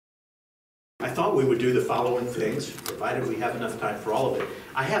I thought we would do the following things, provided we have enough time for all of it.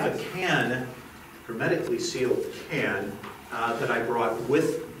 I have a can, hermetically sealed can, that I brought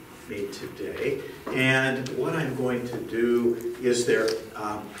with me today. And what I'm going to do is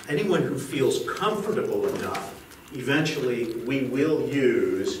anyone who feels comfortable enough, eventually we will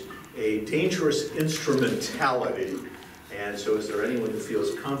use a dangerous instrumentality. And so is there anyone who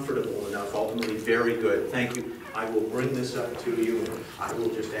feels comfortable enough? Ultimately, very good. Thank you. I will bring this up to you, and I will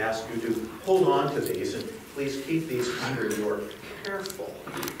just ask you to hold on to these, and please keep these under your careful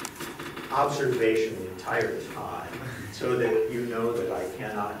observation the entire time, so that you know that I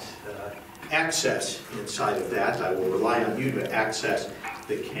cannot access inside of that. I will rely on you to access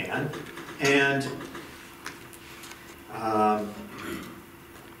the can. And I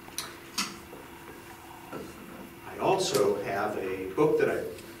also have a book that I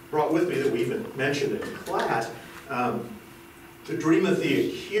brought with me that we even mentioned in class, The Dream of the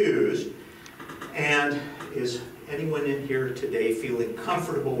Accused. And is anyone in here today feeling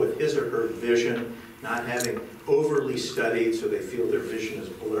comfortable with his or her vision, not having overly studied so they feel their vision is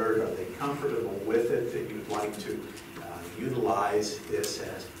blurred? Are they comfortable with it, that you'd like to utilize this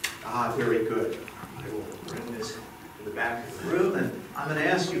as, very good. I will bring this to the back of the room, and I'm going to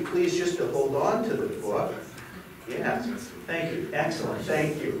ask you please just to hold on to the book. Yes, thank you. Excellent,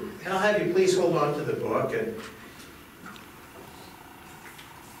 thank you. And I'll have you please hold on to the book. And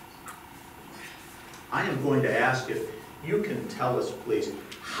I am going to ask if you can tell us, please,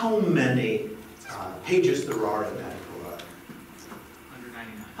 how many pages there are in that book.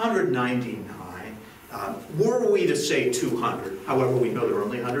 199. 199. Were we to say 200, however we know there are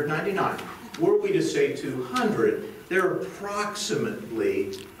only 199, were we to say 200, there are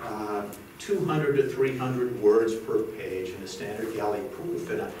approximately 200 to 300 words per page in a standard galley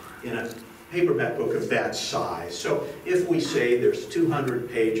proof in a paperback book of that size. So if we say there's 200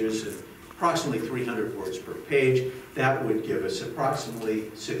 pages and approximately 300 words per page, that would give us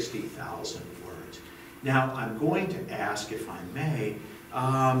approximately 60,000 words. Now I'm going to ask, if I may,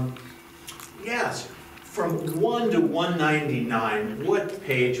 yes, from 1 to 199, what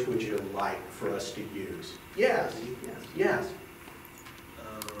page would you like for us to use? Yes, yes, yes.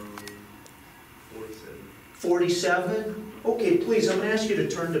 47? Okay, please, I'm going to ask you to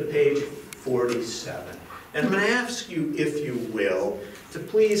turn to page 47. And I'm going to ask you, if you will, to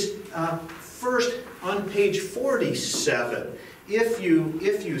please, first on page 47, if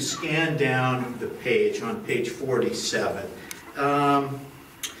you scan down the page on page 47,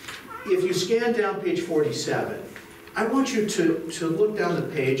 if you scan down page 47, I want you to look down the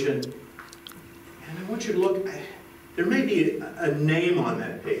page, and I want you to look. There may be a name on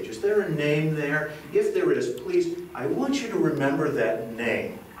that page. Is there a name there? If there is, please, I want you to remember that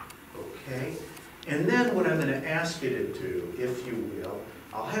name, okay? And then what I'm going to ask you to do, if you will,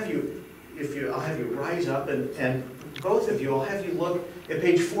 I'll have you rise up, and both of you, I'll have you look at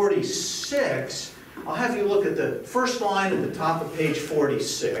page 46. I'll have you look at the first line at the top of page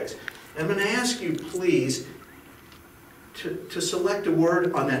 46. I'm going to ask you, please, to select a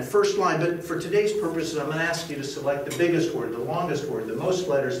word on that first line, but for today's purposes, I'm going to ask you to select the biggest word, the longest word, the most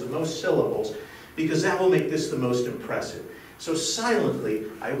letters, the most syllables, because that will make this the most impressive. So silently,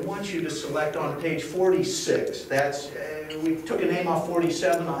 I want you to select on page 46. That's, we took a name off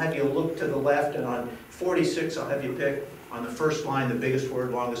 47, I'll have you look to the left, and on 46, I'll have you pick on the first line, the biggest word,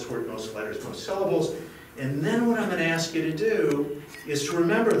 longest word, most letters, most syllables. And then what I'm going to ask you to do is to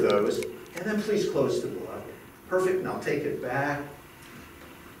remember those, and then please close the book. Perfect, and I'll take it back.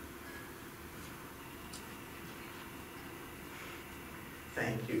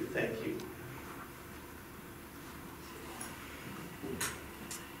 Thank you, thank you.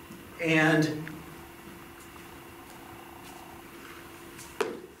 And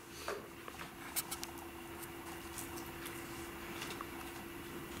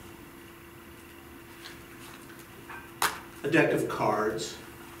a deck of cards.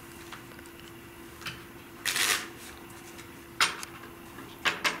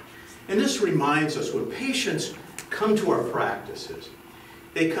 And this reminds us, when patients come to our practices,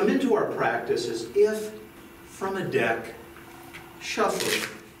 they come into our practices if from a deck, shuffling,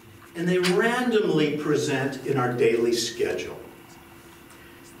 and they randomly present in our daily schedule.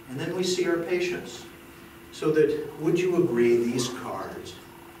 And then we see our patients. So that, would you agree, these cards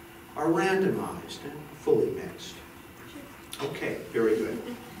are randomized and fully mixed? Okay, very good.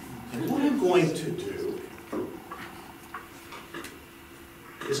 And what I'm going to do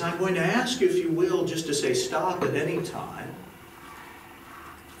is I'm going to ask you, if you will, just to say stop at any time.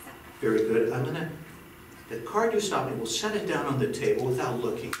 Very good. The card you're stopping, we'll set it down on the table without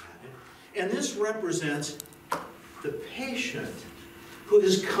looking at it. And this represents the patient who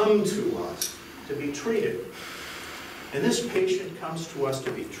has come to us to be treated. And this patient comes to us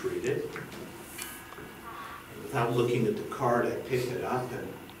to be treated. And without looking at the card, I pick it up and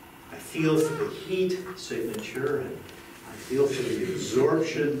I feel for the heat signature, and I feel for the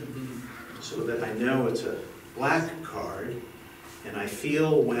absorption so that I know it's a black card. And I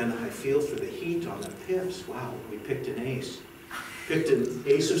feel when I feel for the heat on the pips, wow, we picked an ace. Picked an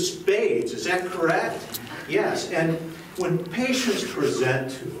ace of spades, is that correct? Yes, and when patients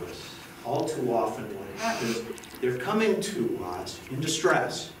present to us, all too often what happens, they're coming to us in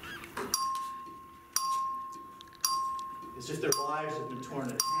distress. As if their lives have been torn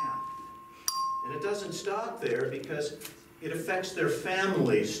in half. And it doesn't stop there because it affects their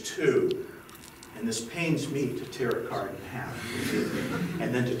families too. And this pains me to tear a card in half,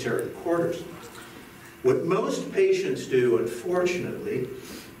 and then to tear it in quarters. What most patients do, unfortunately,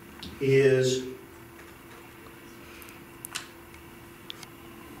 is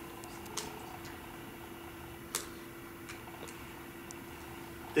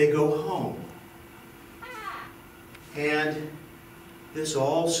they go home. And this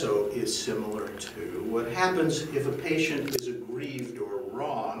also is similar to what happens if a patient is aggrieved or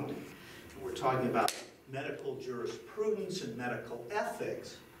wronged. We're talking about medical jurisprudence and medical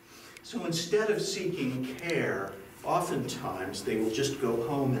ethics. So instead of seeking care, oftentimes they will just go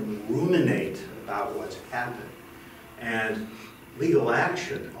home and ruminate about what's happened. And legal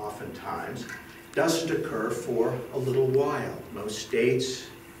action, oftentimes, doesn't occur for a little while. Most states,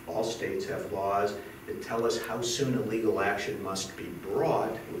 all states have laws that tell us how soon a legal action must be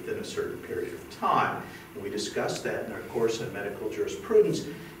brought within a certain period of time. And we discussed that in our course on medical jurisprudence.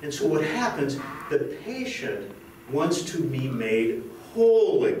 And so what happens, the patient wants to be made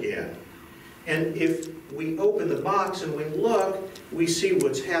whole again. And if we open the box and we look, we see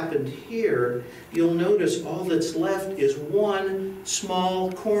what's happened here. You'll notice all that's left is one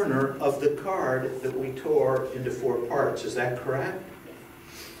small corner of the card that we tore into 4 parts. Is that correct?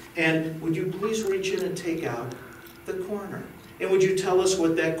 And would you please reach in and take out the corner? And would you tell us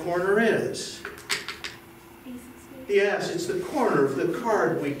what that corner is? Yes, it's the corner of the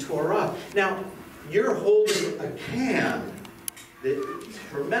card we tore up. Now, you're holding a can that is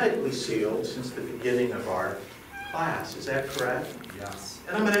hermetically sealed since the beginning of our class. Is that correct? Yes.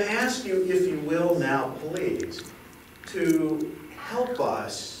 And I'm going to ask you, if you will now, please, to help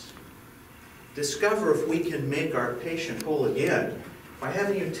us discover if we can make our patient whole again by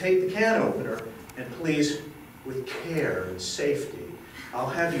having you take the can opener and please, with care and safety, I'll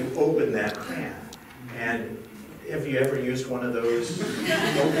have you open that can. And have you ever used one of those?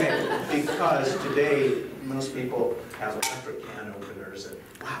 Okay, because today most people have electric can openers. And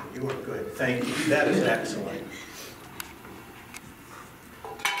wow, you are good. Thank you. That is excellent.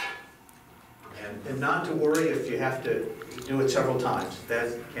 And not to worry if you have to do it several times.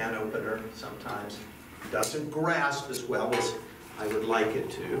 That can opener sometimes doesn't grasp as well as I would like it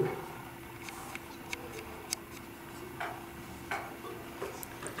to.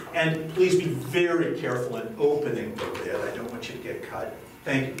 And please be very careful in opening the lid. I don't want you to get cut.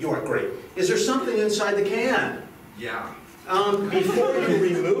 Thank you. You are great. Is there something inside the can? Yeah. Before you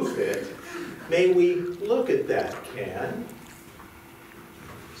remove it, may we look at that can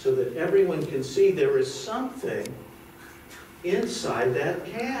so that everyone can see there is something inside that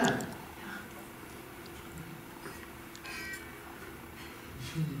can.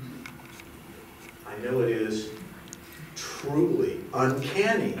 I know it is truly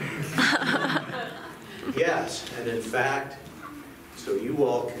uncanny. Yes, and in fact, so you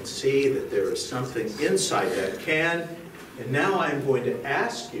all can see that there is something inside that can. And now I'm going to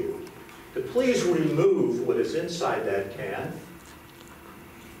ask you to please remove what is inside that can.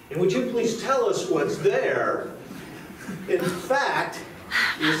 And would you please tell us what's there? In fact,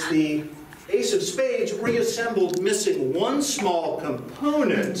 is the Ace of Spades reassembled, missing one small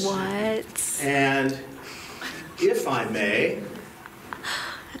component. What? And if I may,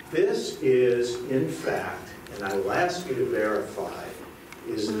 this is, in fact, and I will ask you to verify,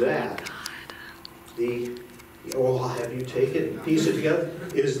 is that I'll have you take it and piece it together.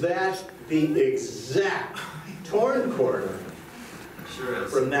 Is that the exact torn corner Sure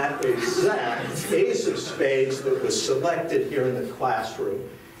is. from that exact Ace of Spades that was selected here in the classroom?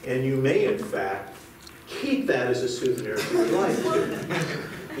 And you may, in fact, keep that as a souvenir if you would like to.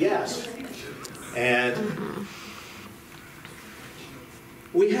 Yes. And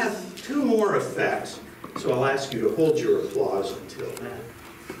we have 2 more effects, so I'll ask you to hold your applause until then.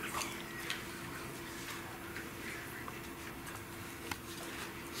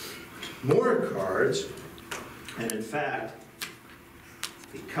 More cards, and in fact,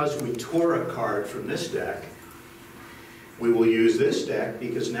 because we tore a card from this deck, We will use this deck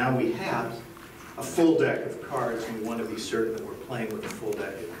because now we have a full deck of cards, and we want to be certain that we're playing with a full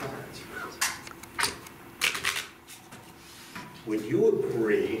deck of cards. Would you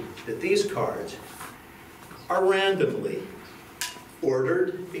agree that these cards are randomly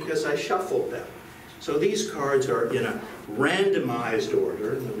ordered because I shuffled them? So these cards are in a randomized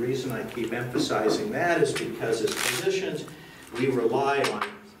order, and the reason I keep emphasizing that is because as physicians, we rely on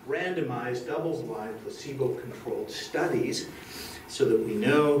randomized, double-blind, placebo-controlled studies so that we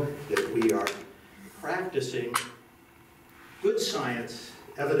know that we are practicing good science,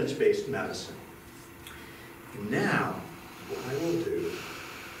 evidence-based medicine. And now, what I will do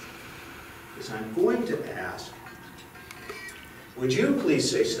is I'm going to ask, would you please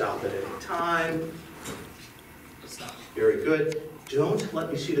say stop at any time? Stop. Very good. Don't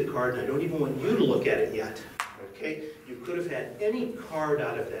let me see the card, and I don't even want you to look at it yet. Okay? You could have had any card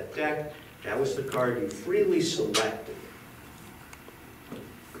out of that deck. That was the card you freely selected.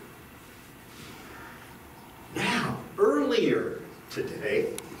 Now, earlier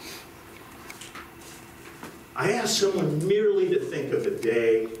today, I asked someone merely to think of a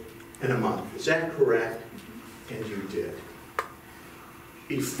day and a month. Is that correct? And you did.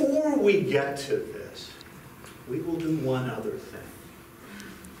 Before we get to this, we will do one other thing.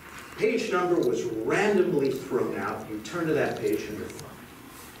 Page number was randomly thrown out. You turn to that page in your phone.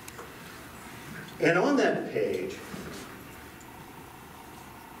 And on that page,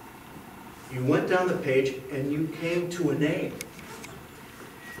 you went down the page and you came to a name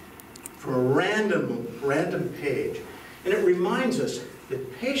from a random page. And it reminds us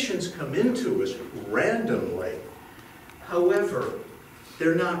that patients come into us randomly. However,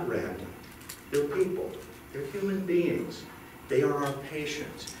 they're not random. They're people. They're human beings. They are our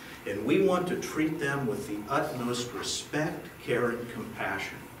patients. And we want to treat them with the utmost respect, care, and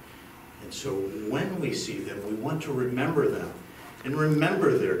compassion. And so when we see them, we want to remember them and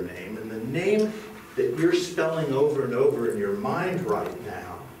remember their name. And the name that you're spelling over and over in your mind right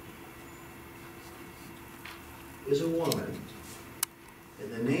now is a woman.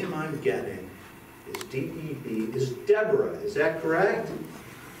 And the name I'm getting is D-E-B, is Deborah. Is that correct?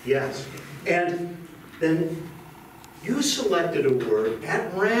 Yes. And then you selected a word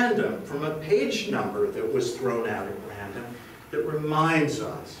at random from a page number that was thrown out at random that reminds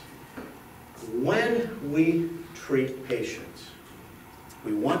us when we treat patients,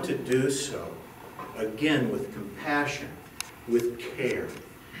 we want to do so, again, with compassion, with care,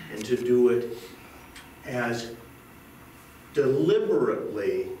 and to do it as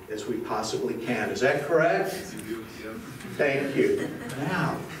deliberately as we possibly can. Is that correct? Thank you.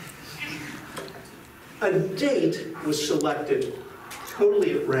 Now, a date was selected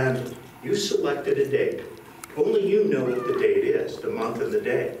totally at random. You selected a date. Only you know what the date is, the month and the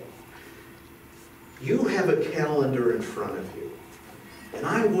day. You have a calendar in front of you. And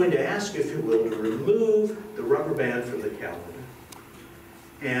I'm going to ask, if you will, to remove the rubber band from the calendar.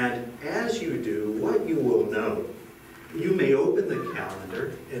 And as you do, what you will note, you may open the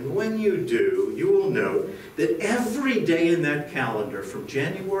calendar, and when you do, you will note that every day in that calendar, from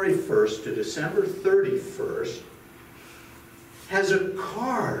January 1st to December 31st, has a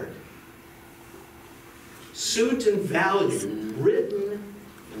card, suit and value, written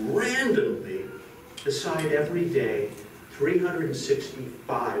randomly beside every day,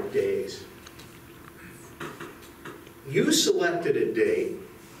 365 days. You selected a date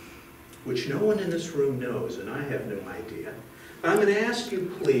which no one in this room knows, and I have no idea. But I'm going to ask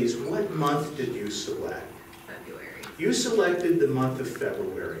you, please, what month did you select? February. You selected the month of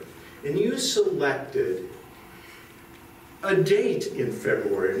February. And you selected a date in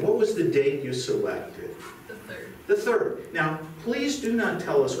February. And what was the date you selected? The 3rd. The 3rd. Now, please do not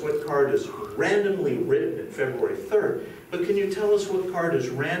tell us what card is randomly written at February 3rd, but can you tell us what card is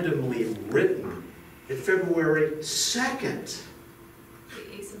randomly written at February 2nd?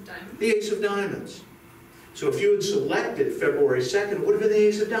 The Ace of Diamonds. The Ace of Diamonds. So if you had selected February 2nd, what would have been the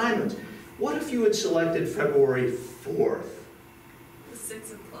Ace of Diamonds? What if you had selected February 4th? The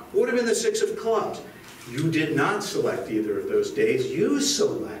 6 of Clubs. What would have been the 6 of Clubs? You did not select either of those days. You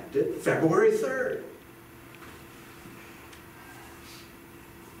selected February 3rd.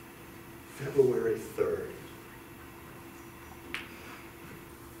 February 3rd.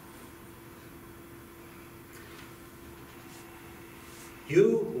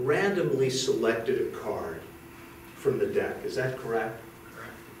 You randomly selected a card from the deck. Is that correct?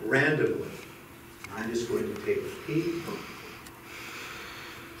 Correct. Randomly. I'm just going to take a peek.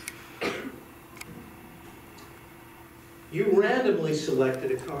 You randomly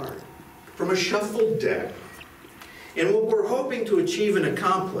selected a card from a shuffled deck. And what we're hoping to achieve and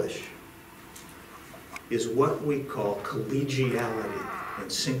accomplish is what we call collegiality and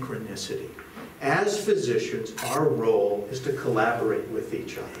synchronicity. As physicians, our role is to collaborate with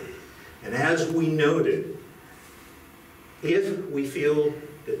each other. And as we noted, if we feel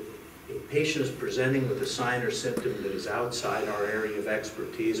that a patient is presenting with a sign or symptom that is outside our area of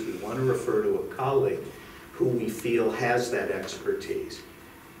expertise, we want to refer to a colleague who we feel has that expertise.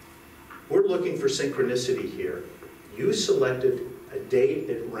 We're looking for synchronicity here. You selected a date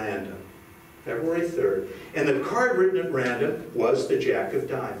at random, February 3rd, and the card written at random was the Jack of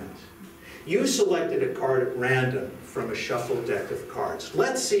Diamonds. You selected a card at random from a shuffled deck of cards.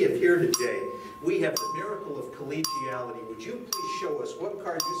 Let's see if here today we have the miracle of collegiality. Would you please show us what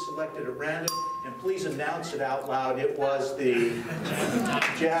card you selected at random, and please announce it out loud. It was the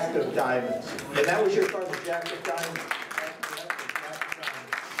Jack of Diamonds. And that was your card, the Jack of Diamonds.